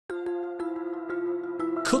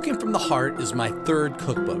Cooking from the Heart is my third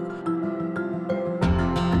cookbook.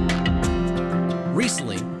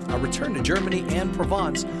 Recently, I returned to Germany and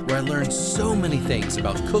Provence, where I learned so many things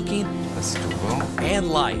about cooking and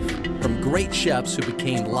life from great chefs who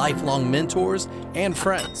became lifelong mentors and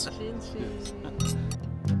friends.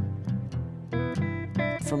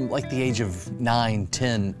 From like the age of 9,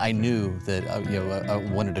 10, I knew that I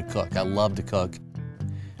wanted to cook. I loved to cook.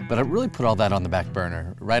 But I really put all that on the back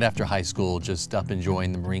burner right after high school, just up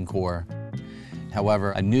enjoying the Marine Corps.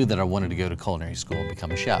 However, I knew that I wanted to go to culinary school and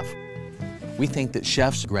become a chef. We think that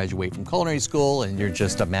chefs graduate from culinary school and you're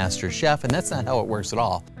just a master chef, and that's not how it works at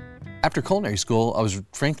all. After culinary school, I was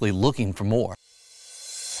frankly looking for more.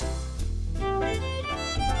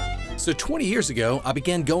 So 20 years ago, I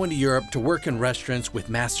began going to Europe to work in restaurants with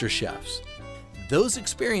master chefs. Those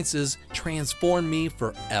experiences transformed me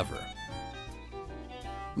forever.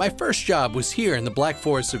 My first job was here in the Black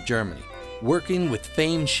Forest of Germany, working with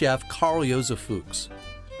famed chef Karl Josef Fuchs.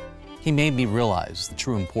 He made me realize the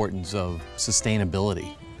true importance of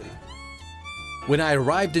sustainability. When I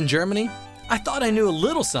arrived in Germany, I thought I knew a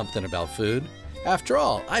little something about food. After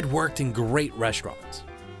all, I'd worked in great restaurants.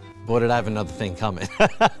 Boy, did I have another thing coming.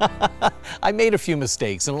 I made a few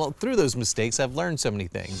mistakes, and through those mistakes, I've learned so many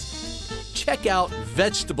things. Check out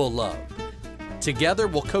Vegetable Love. Together,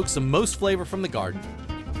 we'll coax the most flavor from the garden.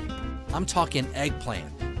 I'm talking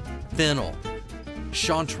eggplant, fennel,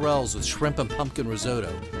 chanterelles with shrimp and pumpkin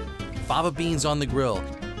risotto, fava beans on the grill,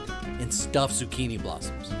 and stuffed zucchini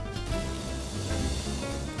blossoms.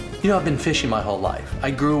 You know, I've been fishing my whole life.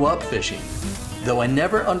 I grew up fishing, though I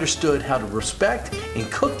never understood how to respect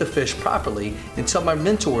and cook the fish properly until my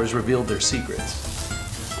mentors revealed their secrets.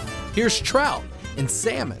 Here's trout and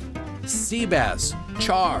salmon, sea bass,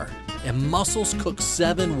 char, and mussels cooked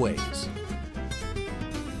 7 ways.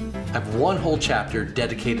 I have one whole chapter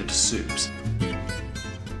dedicated to soups,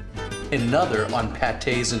 another on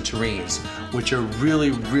pâtés and terrines, which are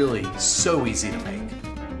really so easy to make.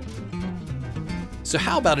 So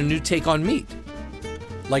how about a new take on meat?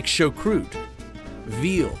 Like choucroute,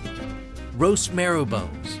 veal, roast marrow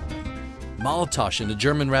bones, maltosh and a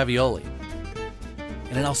German ravioli,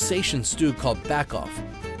 and an Alsatian stew called backoff,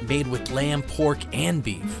 made with lamb, pork, and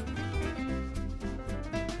beef.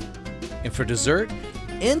 And for dessert,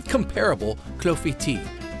 incomparable clofeti,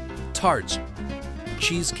 tarts,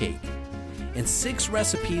 cheesecake, and 6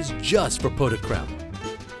 recipes just for pot de crème.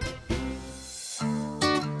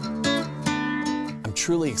 I'm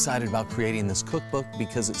truly excited about creating this cookbook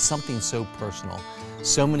because it's something so personal.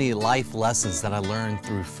 So many life lessons that I learned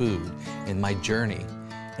through food in my journey,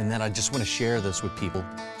 and that I just want to share this with people.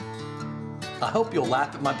 I hope you'll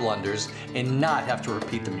laugh at my blunders and not have to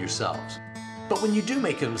repeat them yourselves. But when you do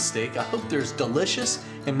make a mistake, I hope they're as delicious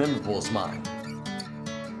and memorable as mine.